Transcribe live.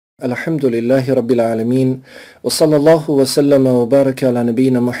Alhamdulillahi Rabbil Alamin, wa sallallahu wa sallama wa baraka ala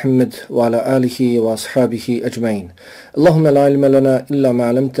nabina Muhammad wa ala alihi wa ashabihi ajma'in. Allahumma la ilma lana illa ma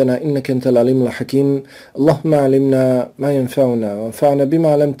alamtana innaka antal alimul hakim. Allahumma alimna ma yanfa'una wa anfa'na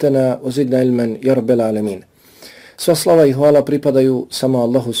bima alamtana wa zidna ilman ya Rabbil Alamin. Sva slava i hvala pripadaju samo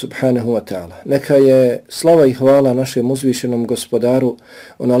Allahu subhanahu wa ta'ala. Neka je slava i hvala našem uzvišenom gospodaru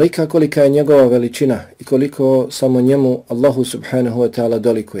onolika kolika je njegova veličina i koliko samo njemu Allahu subhanahu wa ta'ala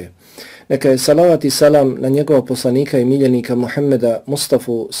dolikuje. Neka je salavat i salam na njegova poslanika i miljenika Muhammeda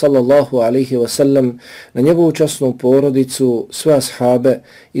Mustafa sallallahu alaihi wa sallam, na njegovu časnu porodicu, sve ashabe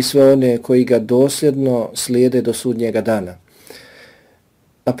i sve one koji ga dosljedno slijede do sudnjega dana.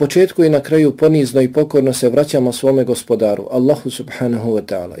 Na početku i na kraju ponizno i pokorno se vraćamo svome gospodaru, Allahu subhanahu wa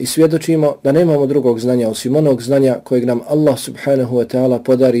ta'ala, i svjedočimo da nemamo drugog znanja osim onog znanja kojeg nam Allah subhanahu wa ta'ala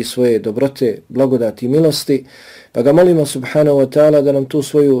podari svoje dobrote, blagodati i milosti, pa ga molimo subhanahu wa ta'ala da nam tu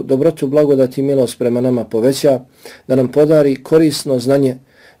svoju dobrotu, blagodati i milost prema nama poveća, da nam podari korisno znanje,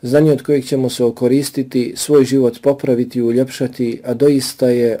 znanje od kojeg ćemo se okoristiti, svoj život popraviti i uljepšati, a doista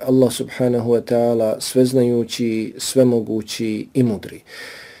je Allah subhanahu wa ta'ala sveznajući, svemogući i mudri.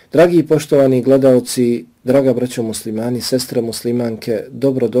 Dragi i poštovani gledaoci, draga braćo muslimani, sestre muslimanke,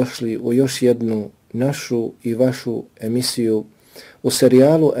 dobrodošli u još jednu našu i vašu emisiju u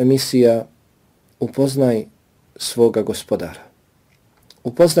serijalu emisija Upoznaj svoga gospodara.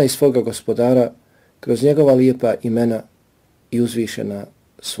 Upoznaj svoga gospodara kroz njegova lijepa imena i uzvišena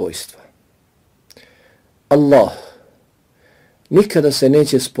svojstva. Allah nikada se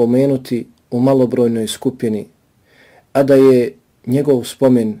neće spomenuti u malobrojnoj skupini, a da je njegov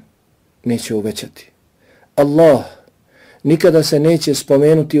spomen neće uvećati. Allah nikada se neće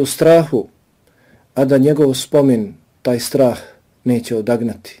spomenuti u strahu, a da njegov spomen taj strah neće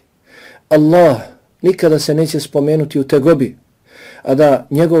odagnati. Allah nikada se neće spomenuti u tegobi, a da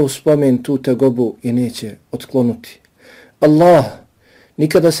njegov spomen tu tegobu i neće otklonuti. Allah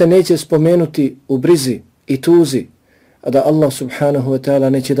nikada se neće spomenuti u brizi i tuzi, a da Allah subhanahu wa ta'ala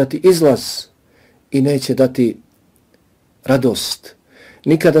neće dati izlaz i neće dati radost.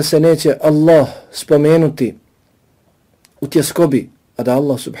 Nikada se neće Allah spomenuti u tjeskobi, a da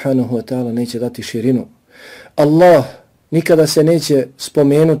Allah subhanahu wa ta'ala neće dati širinu. Allah nikada se neće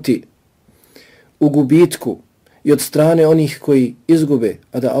spomenuti u gubitku i od strane onih koji izgube,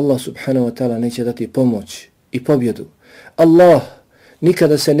 a da Allah subhanahu wa ta'ala neće dati pomoć i pobjedu. Allah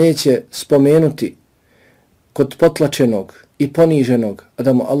nikada se neće spomenuti kod potlačenog i poniženog, a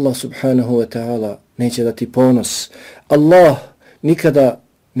da mu Allah subhanahu wa ta'ala neće dati ponos. Allah nikada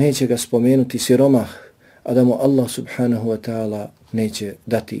neće ga spomenuti siromah, a da mu Allah subhanahu wa ta'ala neće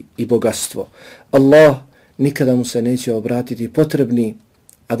dati i bogatstvo. Allah nikada mu se neće obratiti potrebni,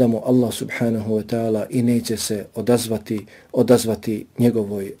 a da mu Allah subhanahu wa ta'ala i neće se odazvati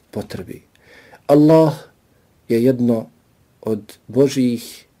njegovoj potrebi. Allah je jedno od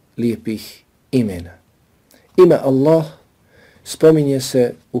Božjih lijepih imena. Ime Allah spominje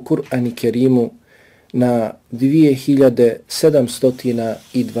se u Kur'anu Kerimu na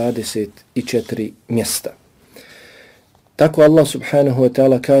 2724 mjesta. Tako Allah subhanahu wa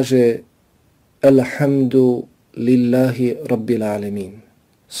ta'ala kaže: Alhamdu lillahi rabbil alamin.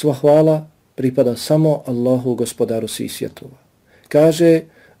 Sva hvala pripada samo Allahu, gospodaru svih svjetova. Kaže: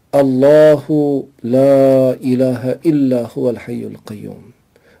 Allahu la ilaha illa huwal hayyul qayyum.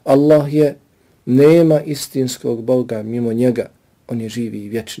 Allah je, nema istinskog Boga mimo njega, on je živi i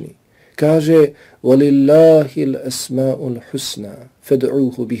vječni. Kaže: Walillahil asmaul husna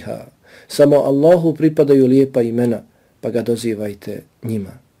fad'uhu biha. Samo Allahu pripadaju lijepa imena, pa ga dozivajte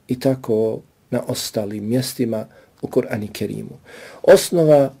njima. I tako na ostalim mjestima u Kur'anu Kerimu.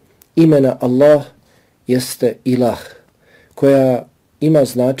 Osnova imena Allah jeste ilah, koja ima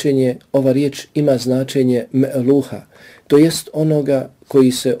značenje, ova riječ ima značenje me'luha, to jest onoga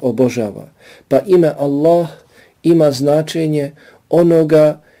koji se obožava. Pa ime Allah ima značenje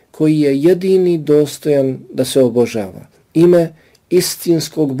onoga koji je jedini dostojan da se obožava. Ime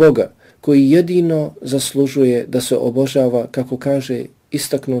istinskog Boga koji jedino zaslužuje da se obožava, kako kaže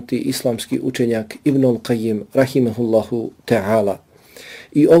istaknuti islamski učenjak Ibnul Qayyim rahimahullahu ta'ala.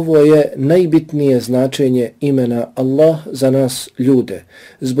 I ovo je najbitnije značenje imena Allah za nas ljude.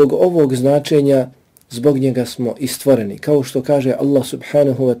 Zbog ovog značenja, zbog njega smo i stvoreni. Kao što kaže Allah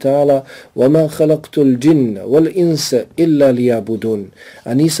subhanahu wa ta'ala: وَمَا خَلَقْتُ الْجِنَّ وَالْإِنْسَ إِلَّا لِيَعْبُدُونَ.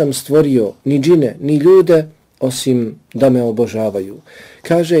 A nisam stvorio ni džine, ni ljude, osim da me obožavaju.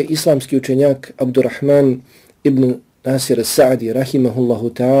 Kaže islamski učenjak Abdurrahman ibn Nasir Sa'di rahimahullahu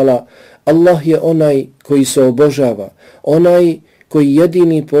ta'ala: Allah je onaj koji se obožava, onaj koji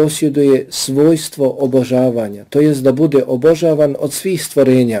jedini posjeduje svojstvo obožavanja, to jest da bude obožavan od svih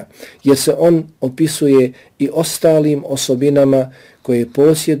stvorenja, jer se on opisuje i ostalim osobinama koje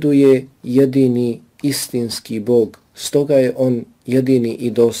posjeduje jedini istinski Bog. Stoga je on jedini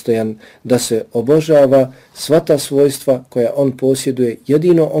i dostojan da se obožava. Sva ta svojstva koja on posjeduje,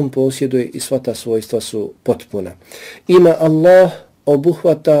 jedino on posjeduje i sva ta svojstva su potpuna. Ime Allah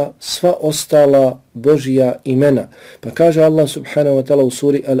obuhvata sva ostala Božja imena. Pa kaže Allah subhanahu wa ta'ala u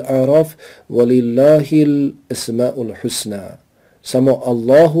suri Al-A'raf: وَلِلَّهِ الْأَسْمَاءُ الْحُسْنَى. Samo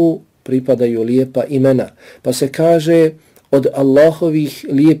Allahu pripadaju lijepa imena. Pa se kaže od Allahovih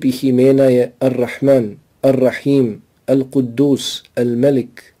lijepih imena je Ar-Rahman, Ar-Rahim, Al-Quddus,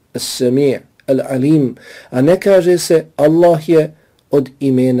 Al-Malik, As-Sami', Al-Alim, a ne kaže se Allah je od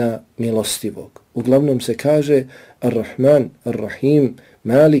imena milostivog. Uglavnom se kaže Ar-Rahman, Ar-Rahim,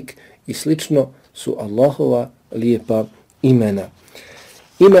 Malik i slično su Allahova lijepa imena.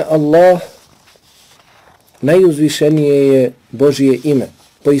 Ime Allah najuzvišenije je Božje ime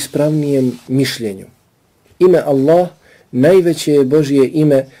po ispravnijem mišljenju. Ime Allah najveće je Božje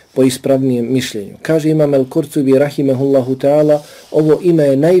ime po ispravnijem mišljenju. Kaže Imam Al-Kurtubi rahimehullahu ta'ala, ovo ime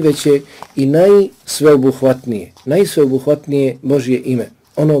je najveće i najsveobuhvatnije Božje ime.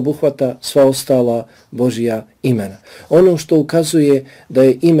 Ono obuhvata sva ostala Božja imena. Ono što ukazuje da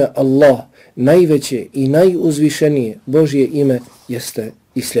je ime Allah najveće i najuzvišenije Božje ime jeste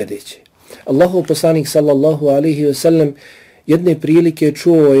i sljedeće. Allahov poslanik sallallahu alaihi ve sellem jedne prilike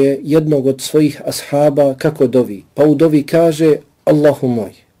čuo je jednog od svojih ashaba kako dovi. Pa u dovi kaže: Allahu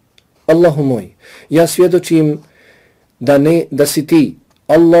moj, ja svjedočim da si ti,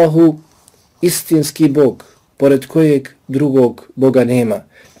 Allahu, istinski Bog, pored kojeg drugog Boga nema.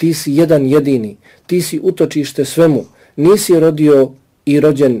 Ti si jedan jedini, ti si utočište svemu, nisi rodio i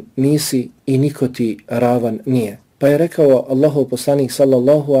rođen nisi i niko ti ravan nije. Pa je rekao Allahov poslanik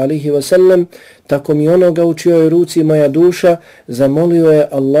sallallahu alaihi wa sallam: tako mi onoga u čijoj ruci moja duša, zamolio je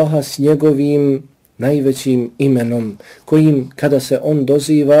Allaha s njegovim najvećim imenom, kojim kada se on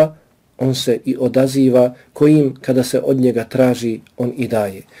doziva, on se i odaziva, kojim kada se od njega traži, on i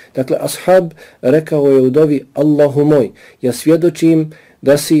daje. Dakle, ashab rekao je u dovi: Allahu moj, ja svjedočim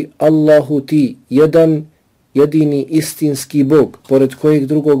da si Allahu ti, jedan jedini istinski Bog, pored kojeg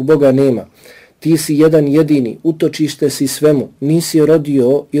drugog Boga nema. Ti si jedan jedini, utočište si svemu, nisi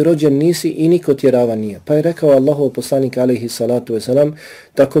rodio i rođen nisi i niko ti ravan nije. Pa je rekao Allahov poslanik alejhi salatu vesselam: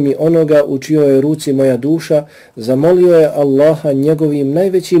 tako mi onoga u čijoj ruci moja duša, zamolio je Allaha njegovim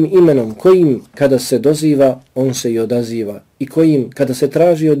najvećim imenom, kojim kada se doziva, on se i odaziva, i kojim kada se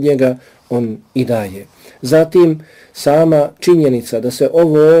traži od njega, on i daje. Zatim, sama činjenica da se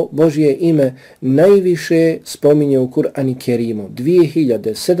ovo Božje ime najviše spominje u Kur'anu Kerimu,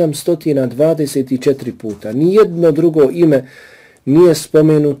 2724 puta. Nijedno drugo ime nije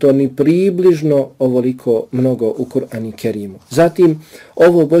spomenuto ni približno ovoliko mnogo u Kur'anu Kerimu. Zatim,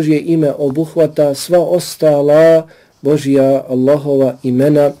 ovo Božje ime obuhvata sva ostala Božja Allahova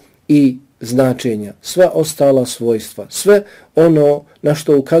imena i značenja, sva ostala svojstva, sve ono na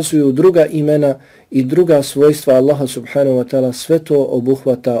što ukazuju druga imena i druga svojstva Allaha subhanahu wa ta'ala, sve to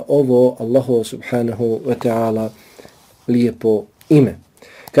obuhvata ovo Allahu subhanahu wa ta'ala lijepo ime.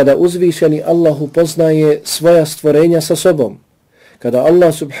 Kada uzvišeni Allah upoznaje svoja stvorenja sa sobom, kada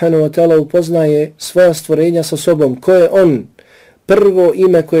Allah subhanahu wa ta'ala upoznaje svoja stvorenja sa sobom, ko je on, prvo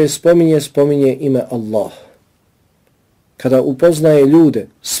ime koje spominje ime Allah. Kada upoznaje ljude,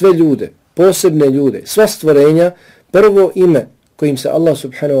 sve ljude, posebne ljude, sva stvorenja, prvo ime kojim se Allah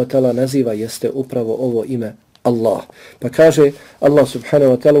subhanahu wa ta'ala naziva jeste upravo ovo ime Allah. Pa kaže Allah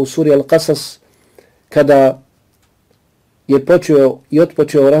subhanahu wa ta'ala u suri Al-Qasas, kada je počeo i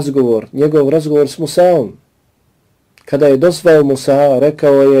otpočeo razgovor, njegov razgovor s Musaom, kada je dozvao Musa,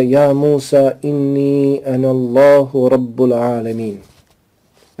 rekao je: ja Musa, inni ana Allahu rabbul alamin.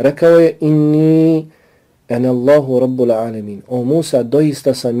 Rekao je: inni ana Allahu rabbul alamin. O Musa,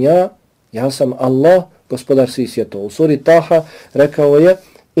 doista sam ja sam Allah, gospodar svih svjetova. U suri Taha rekao je: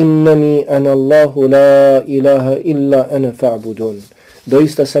 innani ana Allahu la ilaha illa ana fa'budun.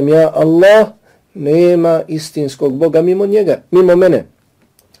 Doista sam ja Allah, nema istinskog Boga mimo njega, mimo mene.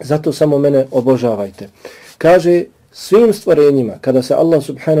 Zato samo mene obožavajte. Kaže svim stvorenjima, kada se Allah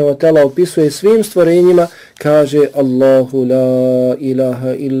subhanahu wa ta'ala opisuje svim stvorenjima, kaže: Allahu la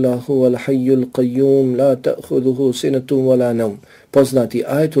ilaha illa huwal hayyul qayyum la ta'khudhuhu sinatun wa la nawm. Poznati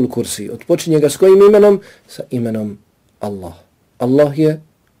ajetul kursi. Odpočinje ga s kojim imenom? Sa imenom Allah. Allah je,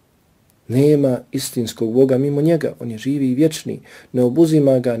 nema istinskog Boga mimo njega. On je živi i vječni. Ne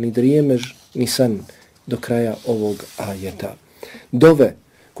obuzima ga ni drijemež, ni san do kraja ovog ajeta. Dove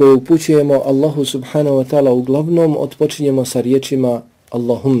koje upućujemo Allahu subhanahu wa ta'ala uglavnom odpočinjemo sa riječima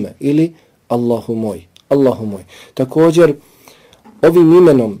Allahumme ili Allahu moj, Allahu moj. Također, ovim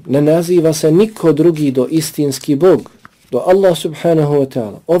imenom ne naziva se niko drugi do istinski Bog, do Allah subhanahu wa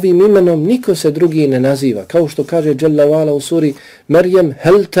ta'ala. Ovim imenom niko se drugi ne naziva. Kao što kaže Jalla wa'ala u suri Merjem,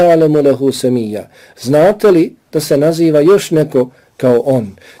 hel ta'alamu lahu samija. Znate li da se naziva još neko kao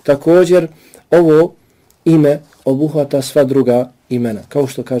on? Također, ovo ime obuhvata sva druga imena. Kao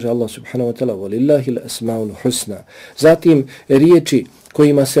što kaže Allah subhanahu wa ta'ala, وَلِلَّهِ الْأَسْمَاءُ الْحُسْنَى. Zatim, riječi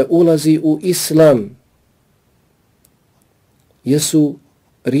kojima se ulazi u Islam jesu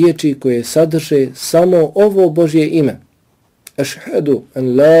riječi koje sadrže samo ovo Božje ime. Ašhadu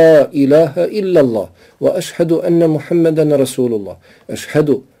an la ilaha illa Allah wa ašhadu anna Muhammadan Rasulullah.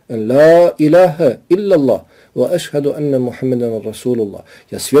 Ašhadu an la ilaha illa Allah wa ašhadu anna Muhammadan Rasulullah.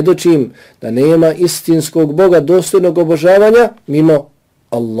 Ja svjedočim da nema istinskog Boga dostojnog obožavanja mimo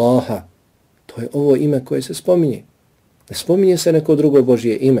Allaha. To je ovo ime koje se spominje. Ne spominje se neko drugo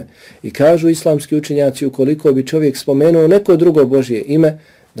Božje ime. I kažu islamski učenjaci, ukoliko bi čovjek spomenuo neko drugo Božje ime,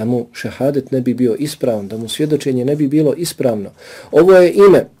 da mu šehadet ne bi bio ispravan, da mu svjedočenje ne bi bilo ispravno. Ovo je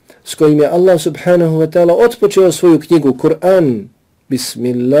ime s kojim je Allah subhanahu wa ta'ala otpočeo svoju knjigu Kur'an.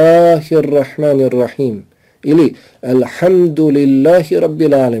 Bismillahirrahmanirrahim. Ili Alhamdulillahi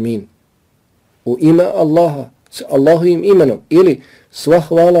rabbil alamin. U ime Allaha, s Allahovim imenom. Ili sva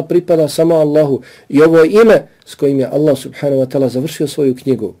hvala pripada samo Allahu. I ovo je ime s kojim je Allah subhanahu wa ta'ala završio svoju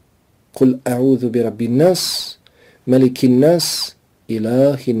knjigu. Kul a'udhu bi rabbin nas, malikin nas,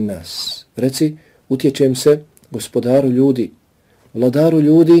 ilahin nas. Reci, utječem se gospodaru ljudi, vladaru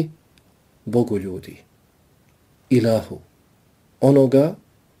ljudi, Bogu ljudi. Ilahu. Onoga,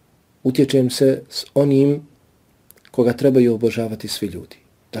 utječem se s onim koga trebaju obožavati svi ljudi.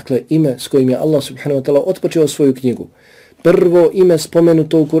 Dakle, ime s kojim je Allah subhanahu wa ta'ala otpočeo svoju knjigu. Prvo ime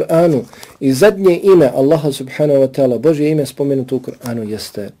spomenuto u Kur'anu i zadnje ime Allaha subhanahu wa ta'ala, Božje ime spomenuto u Kur'anu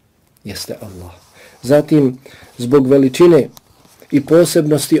jeste Allah. Zatim, zbog veličine i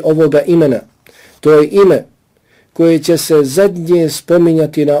posebnosti ovoga imena, to je ime koje će se zadnje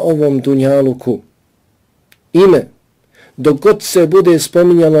spominjati na ovom dunjaluku. Ime, dok god se bude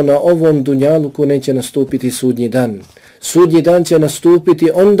spominjalo na ovom dunjaluku, neće nastupiti sudnji dan. Sudnji dan će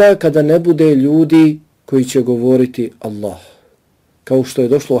nastupiti onda kada ne bude ljudi koji će govoriti Allah. Kao što je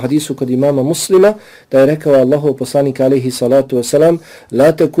došlo u hadisu kod imama Muslima, da je rekao Allahov poslanik alejhi salatu wasalam,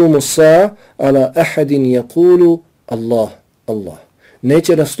 la takumu sa'a ala ahadin yaqulu Allah, Allah.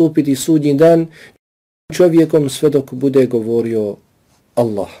 Neće nastupiti sudnji dan čovjekom sve dok bude govorio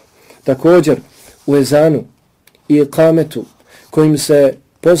Allah. Također, u ezanu i ikametu kojim se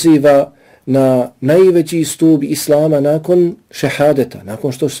poziva na najveći stup Islama nakon šehadeta,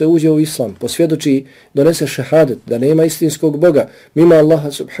 nakon što se uđe u Islam, posvjedoči, donese šehadet, da nema istinskog Boga mimo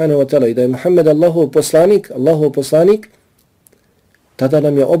Allaha subhanahu wa ta'ala i da je Muhammed Allahov poslanik, tada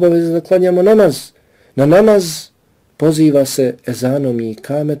nam je obaveza da klanjamo namaz. Na namaz poziva se ezanom i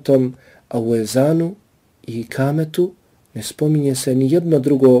ikametom, a u ezanu i ikametu ne spominje se ni jedno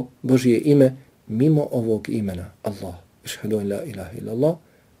drugo Božje ime mimo ovog imena Allah. Ašhadu an la ilaha illallah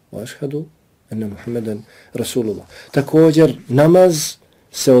wa ašhadu anna Muhammadan Rasulullah. Također, namaz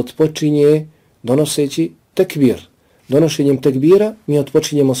se otpočinje donoseći tekbir. Donošenjem tekbira mi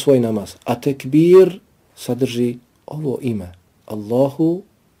otpočinjemo svoj namaz. A tekbir sadrži ovo ime. Allahu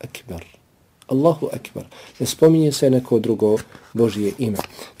akbar. Allahu akbar. Ne spominje se neko drugo Božje ime.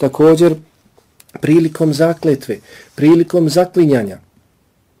 Također, prilikom zakletve, prilikom zaklinjanja,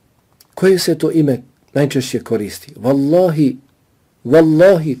 koje se to ime najčešće koristi? Wallahi,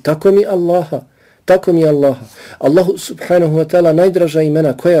 wallahi, tako mi Allaha, tako mi Allaha. Allahu subhanahu wa ta'ala najdraža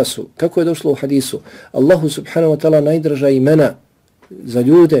imena koja su? Kako je došlo u hadisu? Allahu subhanahu wa ta'ala najdraža imena za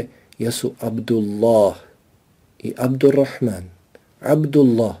ljude jesu Abdullah i Abdurrahman.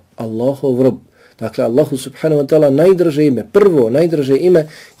 Abdullah, Allahov rob. Dakle, Allahu subhanahu wa ta'ala najdraže ime, prvo najdraže ime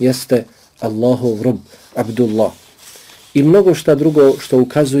jeste Allahov rob, Abdullah. I mnogo šta drugo što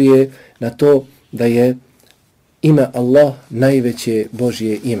ukazuje na to da je ime Allah najveće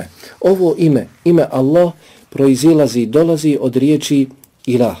Božje ime. Ovo ime Allah proizilazi, dolazi od riječi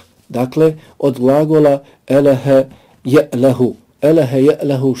ilah. Dakle, od glagola elehe je'lehu. Elehe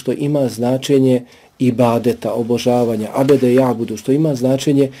je'lehu što ima značenje ibadeta, obožavanja. Abede ja'budu što ima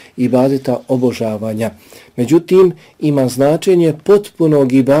značenje ibadeta, obožavanja. Međutim, ima značenje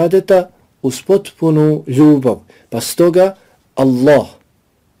potpunog ibadeta uz potpunu ljubav. Pa stoga Allah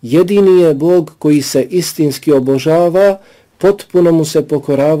jedini je Bog koji se istinski obožava, potpuno mu se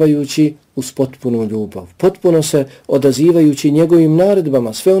pokoravajući uz potpunu ljubav. Potpuno se odazivajući njegovim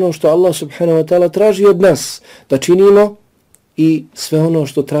naredbama. Sve ono što Allah subhanahu wa ta'ala traži od nas da činimo, i sve ono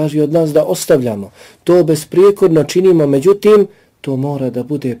što traži od nas da ostavljamo. To besprijekorno činimo, međutim, to mora da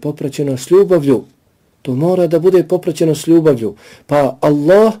bude popraćeno s ljubavlju. To mora da bude popraćeno s ljubavlju. Pa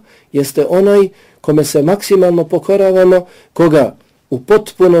Allah jeste onaj kome se maksimalno pokoravamo, koga u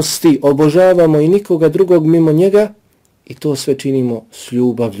potpunosti obožavamo i nikoga drugog mimo njega, i to sve činimo s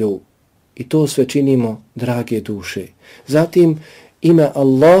ljubavlju. I to sve činimo drage duše. Zatim, ime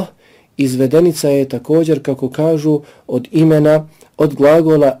Allah izvedenica je također, kako kažu, od imena, od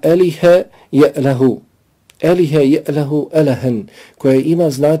glagola elihe je'lehu. Elihe je'lehu elehen, koje ima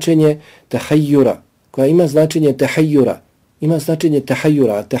značenje tehajjura. Koja ima značenje tehajjura. Ima značenje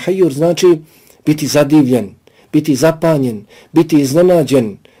tehajjura. Tehajjur znači biti zadivljen, biti zapanjen, biti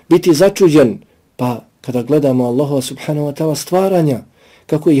iznenađen, biti začuđen. Pa kada gledamo Allaha subhanahu wa ta'ala stvaranja,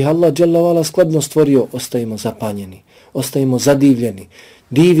 kako ih Allah dželle ve ala skladno stvorio, ostajemo zapanjeni, ostajemo zadivljeni.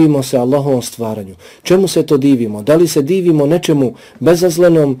 Divimo se Allahovom stvaranju. Čemu se to divimo? Da li se divimo nečemu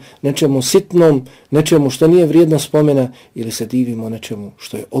bezazlenom, nečemu sitnom, nečemu što nije vrijedno spomena, ili se divimo nečemu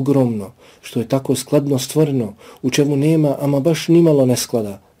što je ogromno, što je tako skladno stvoreno, u čemu nema ama baš nimalo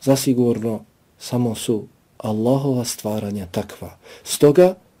nesklada? Zasigurno samo su Allahova stvaranja takva.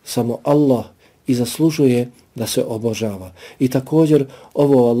 Stoga samo Allah i zaslužuje da se obožava. I također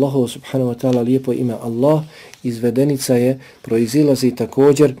ovo Allahu subhanahu wa ta'ala lijepo ime Allah izvedenica je, proizilazi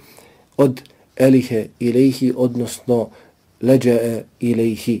također od elihe ilejhi, odnosno leđe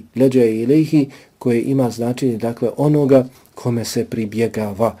ilejhi, koje ima značenje, dakle, onoga kome se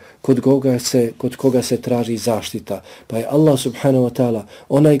pribjegava, kod koga se traži zaštita. Pa je Allah subhanahu wa ta'ala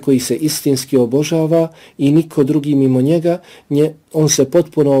onaj koji se istinski obožava i niko drugi mimo njega, on se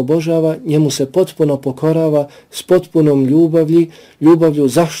potpuno obožava, njemu se potpuno pokorava s potpunom ljubavlju.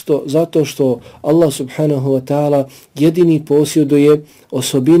 Zašto? Zato što Allah subhanahu wa ta'ala jedini posjeduje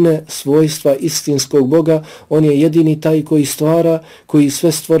osobine, svojstva istinskog Boga. On je jedini taj koji stvara, koji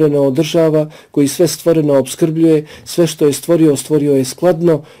sve stvoreno održava, koji sve stvoreno obskrbljuje, sve što je stvorio je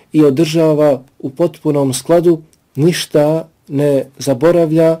skladno i održava u potpunom skladu, ništa ne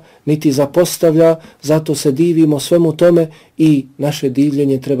zaboravlja, niti zapostavlja, zato se divimo svemu tome i naše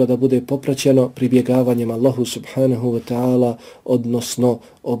divljenje treba da bude popraćeno pribjegavanjem Allahu subhanahu wa ta'ala, odnosno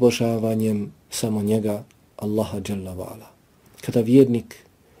obožavanjem samo njega, Allaha dželle ve ala. Kada vjernik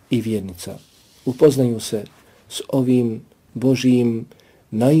i vjernica upoznaju se s ovim Božijim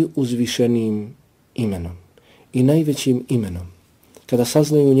najuzvišenijim imenom i najvećim imenom, kada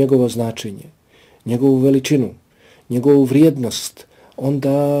saznaju njegovo značenje, njegovu veličinu, njegovu vrijednost,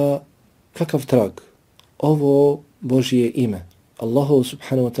 onda kakav trag? Ovo Božije ime, Allahu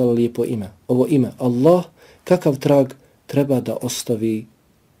subhanahu wa ta'ala lijepo ime, ovo ime Allah, kakav trag treba da ostavi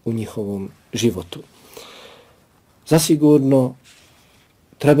u njihovom životu? Zasigurno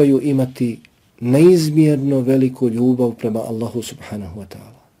trebaju imati neizmjerno veliku ljubav prema Allahu subhanahu wa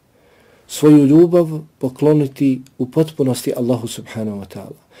ta'ala. Svoju ljubav pokloniti u potpunosti Allahu subhanahu wa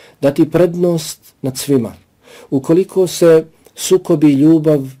ta'ala. Dati prednost nad svima. Ukoliko se sukobi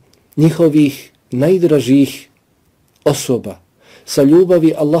ljubav njihovih najdražih osoba sa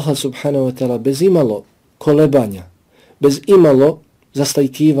ljubavi Allaha subhanahu wa ta'ala bez imalo kolebanja, bez imalo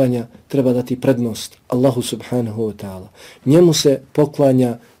zastajkivanja, treba dati prednost Allahu subhanahu wa ta'ala. Njemu se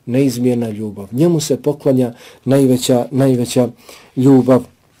poklanja neizmjerna ljubav. Njemu se poklanja najveća ljubav.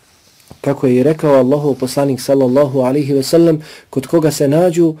 Kako je i rekao Allahov poslanik sallallahu alaihi ve sellem, kod koga se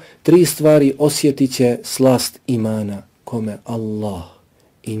nađu 3 stvari osjetit će slast imana, kome Allah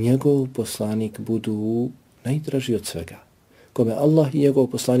i njegov poslanik budu najdraži od svega. Kome Allah i njegov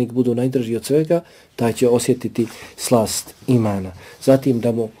poslanik budu najdraži od svega, taj će osjetiti slast imana. Zatim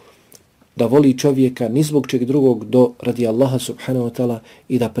da voli čovjeka ni zbog čeg drugog do radi Allaha subhanahu wa ta'ala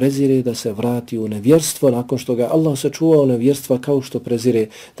i da prezire da se vrati u nevjerstvo nakon što ga Allah sačuvao nevjerstva, kao što prezire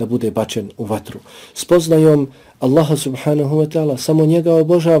da bude bačen u vatru. Spoznajom Allaha subhanahu wa ta'ala samo njega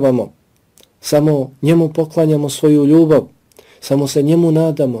obožavamo, samo njemu poklanjamo svoju ljubav, samo se njemu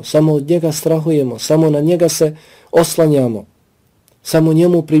nadamo, samo od njega strahujemo, samo na njega se oslanjamo, samo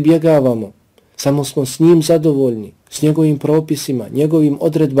njemu pribjegavamo, samo smo s njim zadovoljni, s njegovim propisima, njegovim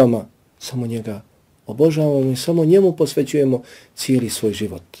odredbama, samo njega obožavamo i samo njemu posvećujemo cijeli svoj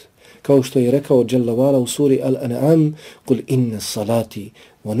život. Kao što je rekao Jalla Vala u suri Al-An'am, Kul inna salati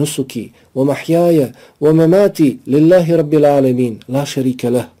wa nusuki wa mahjaya wa mamati lillahi rabbil alamin la sharika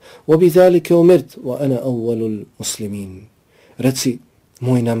lah wa bidhalika umirt wa ana awwalul muslimin. Reci,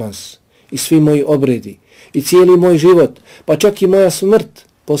 moj namaz i svi moji obredi i cijeli moj život, pa čak i moja smrt,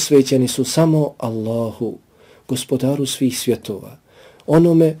 posvećeni su samo Allahu, gospodaru svih svjetova,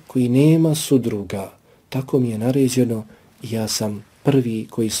 onome koji nema sudruga. Tako mi je naređeno i ja sam prvi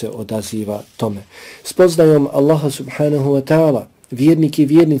koji se odaziva tome. Spoznajom Allaha subhanahu wa ta'ala, vjernik i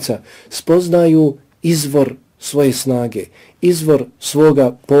vjernica spoznaju izvor svoje snage, izvor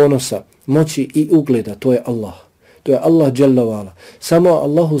svoga ponosa, moći i ugleda, to je Allah. To je Allah dželle ve ala. Samo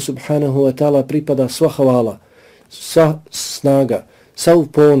Allahu subhanahu wa ta'ala pripada sva hvala, sva snaga, sav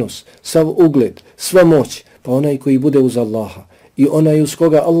ponos, sav ugled, sva moć, pa onaj koji bude uz Allaha i onaj uz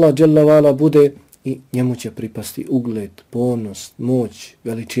koga Allah dželle ve ala bude, i njemu će pripasti ugled, ponos, moć,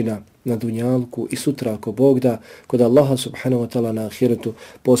 veličina na dunjalku i sutra ako Bog da kod Allaha subhanahu wa ta'ala na ahiretu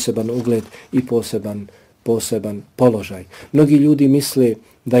poseban ugled i poseban položaj. Mnogi ljudi misle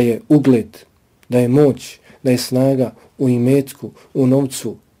da je ugled, da je moć, da je snaga u imetku, u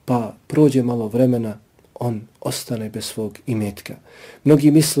novcu, pa prođe malo vremena, on ostane bez svog imetka.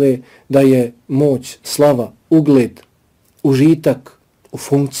 Mnogi misle da je moć, slava, ugled, užitak u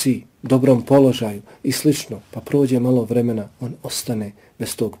funkciji, dobrom položaju i slično, pa prođe malo vremena, on ostane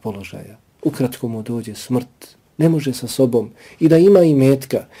bez tog položaja. Ukratko mu dođe smrt, ne može sa sobom i da ima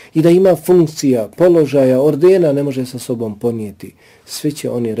imetka, i da ima funkcija, položaja, ordena, ne može sa sobom ponijeti. Sve će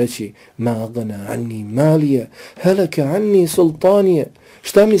oni reći, ma agana anni malije, helaka anni sultanije,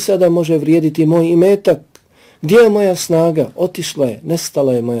 šta mi sada može vrijediti moj imetak? Gdje je moja snaga? Otišla je,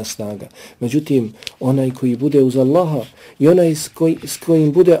 nestala je moja snaga. Međutim, onaj koji bude uz Allaha i onaj s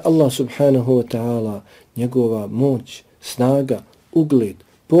kojim bude Allah subhanahu wa ta'ala, njegova moć, snaga, ugled,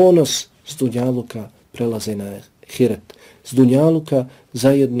 ponos s dunjaluka prelaze na ahiret. S dunjaluka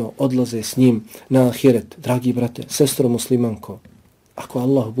zajedno odlaze s njim na ahiret. Dragi brate, sestro muslimanko, ako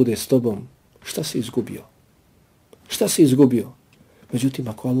Allah bude s tobom, šta si izgubio? Šta si izgubio? Međutim,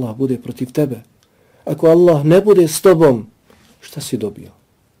 ako Allah bude protiv tebe, ako Allah ne bude s tobom, šta si dobio?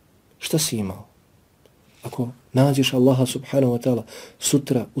 Šta si imao? Ako nađeš Allaha subhanahu wa ta'ala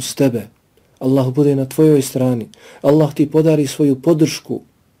sutra uz tebe, Allah bude na tvojoj strani, Allah ti podari svoju podršku,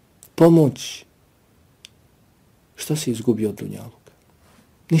 pomoć, šta si izgubio od dunjaluka?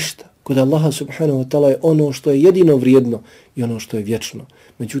 Ništa. Kod Allaha subhanahu wa ta'ala je ono što je jedino vrijedno i ono što je vječno.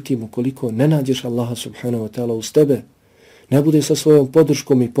 Međutim, ukoliko ne nađeš Allaha subhanahu wa ta'ala uz tebe, ne bude sa svojom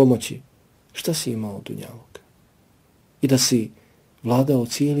podrškom i pomoći, šta si imao od dunjaluka? I da si vladao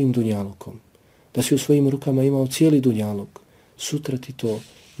cijelim dunjalukom, da si u svojim rukama imao cijeli dunjaluk, sutra ti to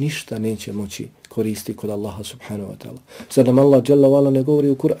ništa neće moći koristiti kod Allaha subhanahu wa ta'ala. Zar nam Allah dželle ve ala ne govori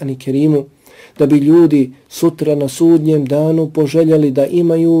u Kur'anu Kerimu da bi ljudi sutra na sudnjem danu poželjeli da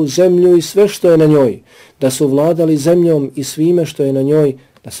imaju zemlju i sve što je na njoj, da su vladali zemljom i svime što je na njoj,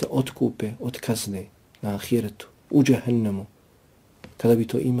 da se otkupe od kazne na ahiretu, u džehennemu. Kada bi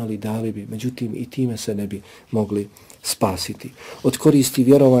to imali, dali bi, međutim i time se ne bi mogli spasiti. Od koristi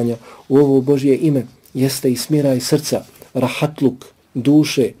vjerovanja u ovo Božje ime jeste i smiraj srca, rahatluk,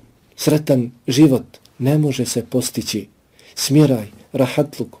 duše, sretan život ne može se postići. Smiraj,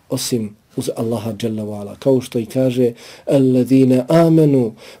 rahatluk osim uz Allaha dželle ve ala. Kao što i kaže alladine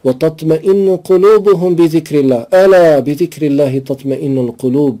amanu wa tatma'innu qulubuhum bi zikrillah. Ala bi zikrillahi tatma'innul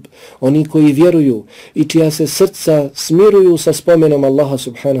qulub. Oni koji vjeruju i čija se srca smiruju sa spomenom Allaha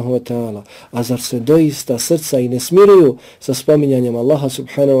subhanahu wa ta'ala. A zar se doista srca i ne smiruju sa spominjanjem Allaha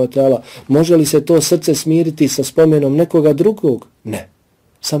subhanahu wa ta'ala? Može li se to srce smiriti sa spomenom nekoga drugog? Ne.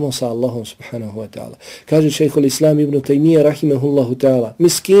 Samo sa Allahom subhanahu wa ta'ala. Kaže šejhul Islam ibn Taymije rahimehullahu ta'ala,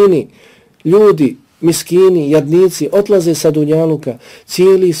 miskini, ljudi, miskini, jadnici, odlaze sa dunjaluka,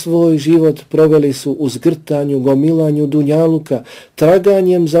 cijeli svoj život proveli su u zgrtanju, gomilanju dunjaluka,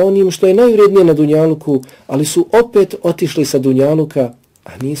 traganjem za onim što je najvrednije na dunjaluku, ali su opet otišli sa dunjaluka,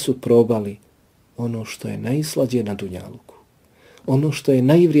 a nisu probali ono što je najslađe na dunjaluku. Ono što je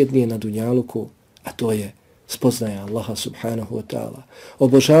najvrednije na dunjaluku, a to je spoznaja Allaha subhanahu wa ta'ala,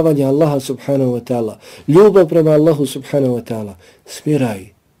 obožavanje Allaha subhanahu wa ta'ala, ljubav prema Allahu subhanahu wa ta'ala, smiraj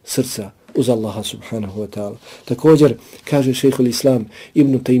srca uz Allaha subhanahu wa ta'ala. Također, kaže šejhul Islam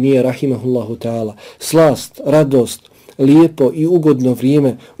ibn Taymije rahimahullahu ta'ala, slast, radost, lijepo i ugodno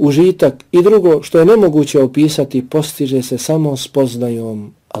vrijeme, užitak i drugo što je nemoguće opisati postiže se samo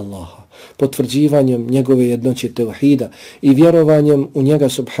spoznajom Allaha, potvrđivanjem njegove jednoće tevhida i vjerovanjem u njega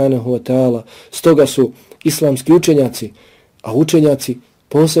subhanahu wa ta'ala. Stoga su islamski učenjaci, a učenjaci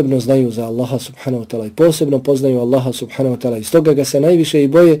posebno znaju za Allaha subhanahu wa ta'ala i posebno poznaju Allaha subhanahu wa ta'ala i stoga ga se najviše i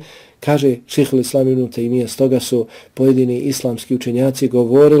boje, kaže šejhul Islam ibn Taymije, stoga su pojedini islamski učenjaci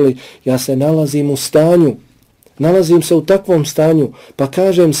govorili, ja se nalazim se u takvom stanju, pa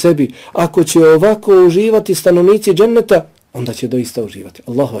kažem sebi, ako će ovako uživati stanovnici dženneta, onda će doista uživati.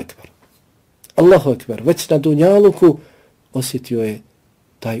 Allahu ekber. Allahu ekber. Već na dunjaluku osjetio je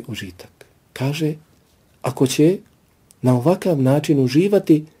taj užitak. Kaže, ako će na ovakav način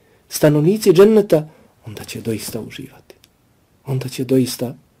uživati stanovnici dženneta, onda će doista uživati. onda će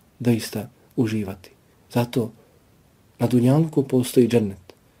doista uživati. Zato na dunjalku postoji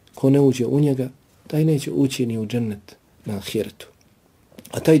džennet. Ko ne uđe u njega, taj neće ući ni u džennet na ahiretu.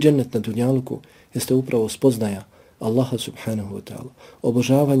 A taj džennet na dunjalku jeste upravo spoznaja Allaha subhanahu wa ta'ala,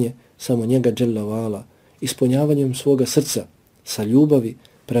 obožavanje samo njega dželle ve ala, ispunjavanjem svoga srca sa ljubavi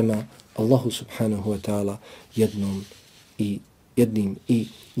prema Allahu subhanahu wa ta'ala jednim i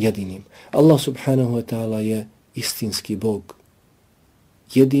jedinim. Allah subhanahu wa ta'ala je istinski Bog,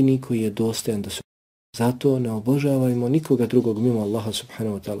 jedini koji je dostojan da se. Zato ne obožavajmo nikoga drugog mimo Allaha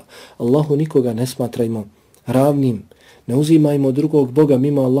subhanahu wa ta'ala. Allahu nikoga ne smatrajmo ravnim, ne uzimajmo drugog Boga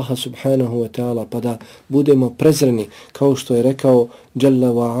mimo Allaha subhanahu wa ta'ala pa da budemo prezreni, kao što je rekao Jalla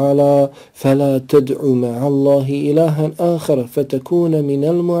wa ala فَلَا تَدْعُ مَعَ اللَّهِ إِلَهًا آخَرَ فَتَكُونَ مِنَ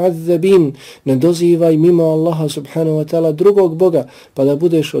الْمُعَذَّبِينَ. Ne dozivaj mimo Allaha subhanahu wa ta'ala drugog Boga pa da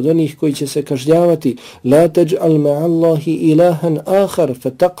budeš od onih koji će se kažnjavati. لَا تَجْعَلْ مَعَ اللَّهِ إِلَهًا آخَرَ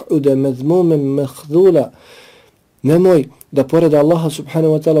فَتَقْعُدَ مَذْمُومًا مَخْذُولًا. Nemoj da pored Allaha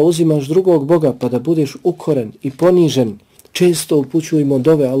subhanahu wa ta'ala uzimaš drugog Boga pa da budeš ukoren i ponižen. Često upućujemo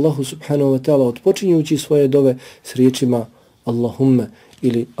dove Allahu subhanahu wa ta'ala odpočinjujući svoje dove s riječima Allahumme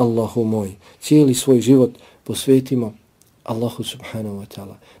ili Allahu moj. Cijeli svoj život posvetimo Allahu subhanahu wa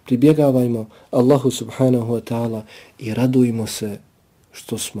ta'ala. Pribjegavajmo Allahu subhanahu wa ta'ala i radujmo se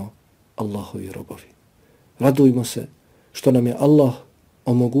što smo Allahovi robovi. Radujmo se što nam je Allah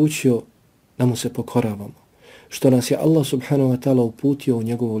omogućio da mu se pokoravamo. Što nas je Allah subhanahu wa ta'ala uputio u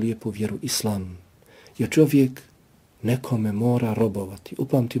njegovu lijepu vjeru Islam. Jer čovjek nekome mora robovati.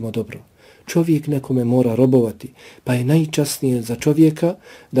 Upamtimo dobro. Čovjek nekome mora robovati. Pa je najčasnije za čovjeka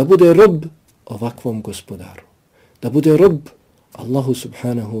da bude rob ovakvom gospodaru. Da bude rob Allahu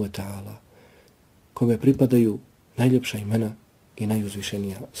subhanahu wa ta'ala, kome pripadaju najljepša imena i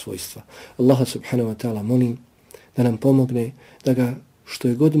najuzvišenija svojstva. Allaha subhanahu wa ta'ala molim da nam pomogne da ga što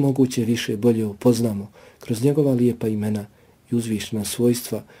je god moguće više bolje upoznamo kroz njegova lijepa imena i uzvišena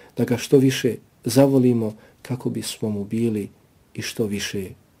svojstva, da ga što više zavolimo kako bismo mu bili i što više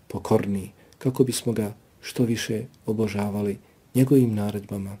pokorni, kako bismo ga što više obožavali njegovim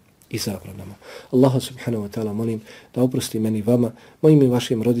naredbama i zabranama. Allaha subhanahu wa ta'ala molim da oprosti meni, vama, mojim i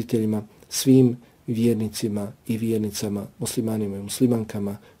vašim roditeljima, svim vjernicima i vjernicama, muslimanima i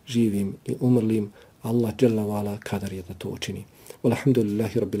muslimankama, živim i umrlim. Allah dželle ve ala kadar je da to učini.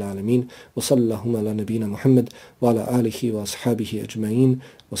 Walhamdulillahi rabbil alamin wa sallallahu ala nabina Muhammad wa ala alihi wa ashabihi ajma'in.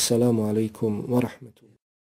 Wassalamu alaikum wa rahmatullahi.